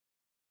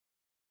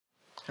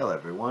Hello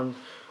everyone,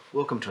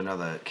 welcome to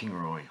another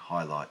Kingaroy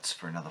Highlights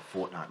for another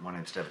fortnight. My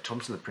name is David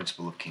Thompson, the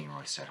Principal of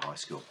Kingaroy State High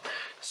School.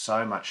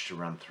 So much to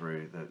run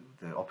through.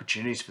 The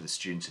opportunities for the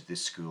students of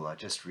this school are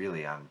just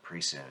really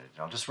unprecedented.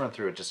 I'll just run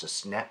through just a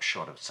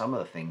snapshot of some of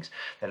the things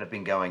that have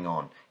been going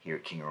on here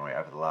at Kingaroy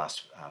over the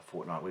last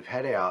fortnight. We've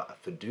had our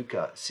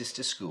Fukuoka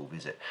sister school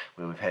visit,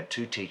 where we've had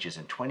 2 teachers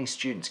and 20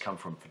 students come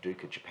from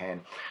Fukuoka,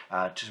 Japan,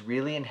 to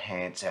really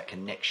enhance our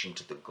connection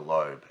to the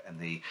globe and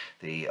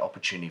the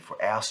opportunity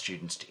for our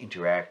students to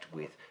interact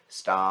with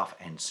staff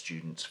and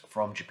students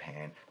from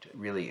Japan. To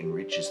really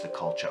enriches the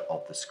culture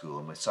of the school,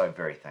 and we're so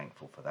very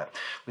thankful for that.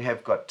 We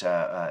have got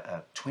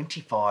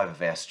 25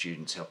 of our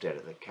students helped out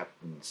at the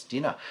captain's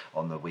dinner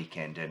on the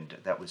weekend, and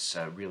that was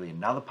really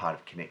another part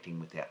of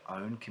connecting with our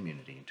own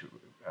community and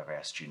of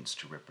our students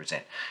to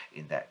represent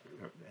in that,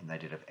 and they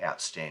did an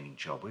outstanding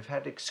job. We've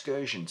had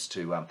excursions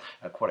to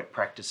aquatic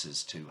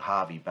practices to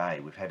Hervey Bay.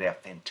 We've had our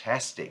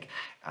fantastic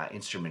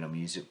instrumental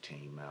music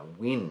team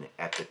win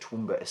at the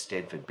Toowoomba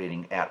Eisteddfod,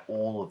 beating out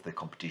all of the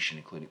competition,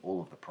 including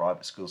all of the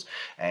private schools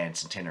and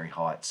Centenary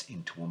Heights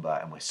in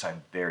Toowoomba, and we're so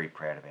very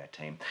proud of our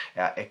team.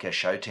 Our Eka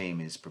show team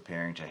is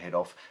preparing to head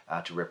off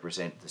to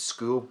represent the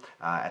school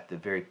at the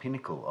very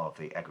pinnacle of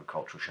the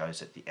agricultural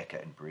shows at the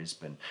Eka in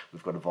Brisbane.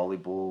 We've got a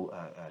volleyball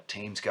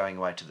teams going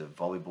away to the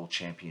volleyball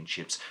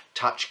championships,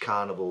 touch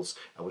carnivals,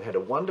 and we had a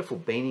wonderful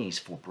beanies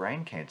for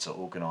brain cancer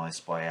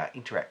organised by our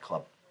Interact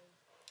Club.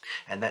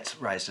 And that's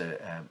raised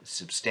a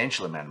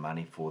substantial amount of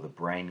money for the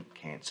brain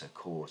cancer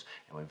cause,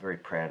 and we're very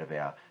proud of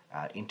our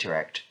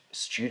Interact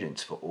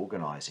students for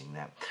organising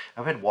that.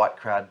 I've had white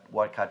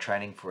card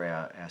training for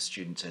our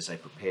students as they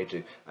prepare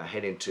to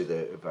head into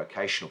the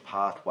vocational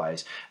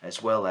pathways,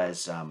 as well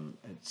as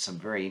some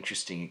very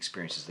interesting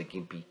experiences, the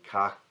Gympie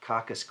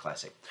Carcass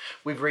Classic.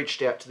 We've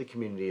reached out to the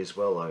community as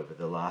well over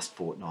the last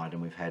fortnight,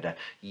 and we've had a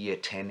Year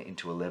 10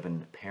 into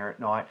 11 parent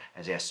night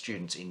as our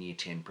students in Year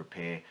 10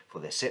 prepare for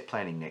their set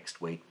planning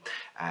next week,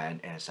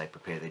 and as they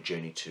prepare their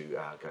journey to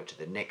go to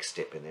the next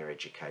step in their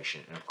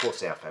education, and of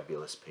course our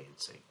fabulous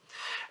PNC.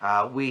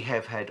 We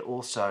have had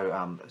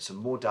also some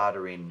more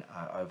data in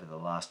over the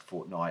last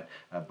fortnight,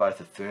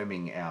 both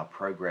affirming our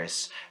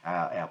progress,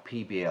 our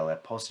PBL, our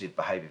Positive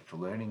Behaviour for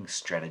Learning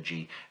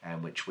strategy,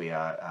 which we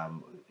are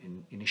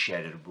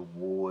initiated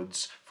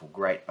rewards for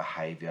great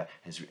behaviour,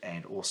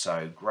 and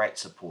also great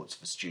supports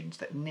for students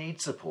that need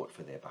support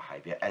for their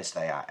behaviour as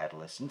they are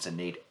adolescents and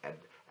need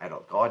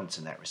adult guidance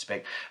in that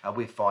respect.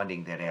 We're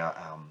finding that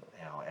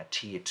our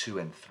Tier 2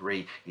 and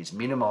 3 is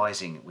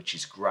minimising, which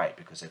is great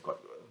because they've got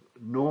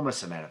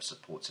enormous amount of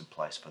supports in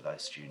place for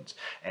those students,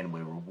 and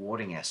we're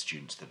rewarding our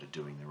students that are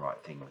doing the right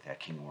thing with our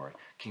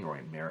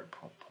Kingaroy merit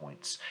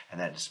points,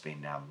 and that has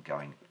been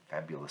going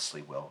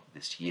fabulously well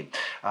this year.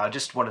 I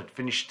just wanted to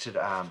finish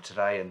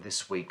today and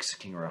this week's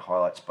Kingaroy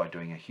Highlights by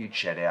doing a huge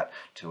shout out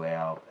to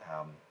our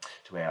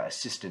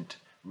assistant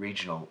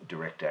Regional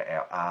Director,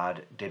 our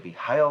ARD, Debbie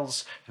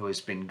Hales, who has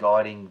been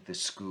guiding the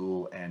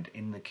school and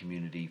in the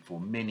community for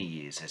many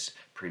years as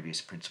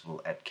previous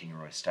principal at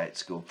Kingaroy State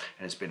School,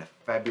 and has been a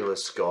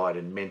fabulous guide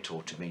and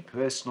mentor to me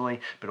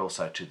personally, but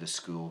also to the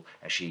school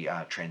as she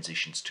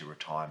transitions to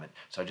retirement.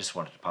 So I just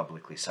wanted to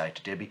publicly say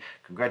to Debbie,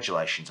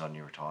 congratulations on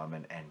your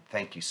retirement, and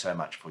thank you so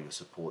much for your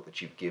support that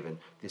you've given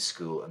this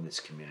school and this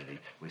community.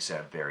 We're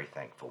so very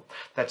thankful.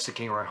 That's the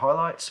Kingaroy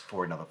Highlights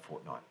for another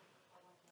fortnight.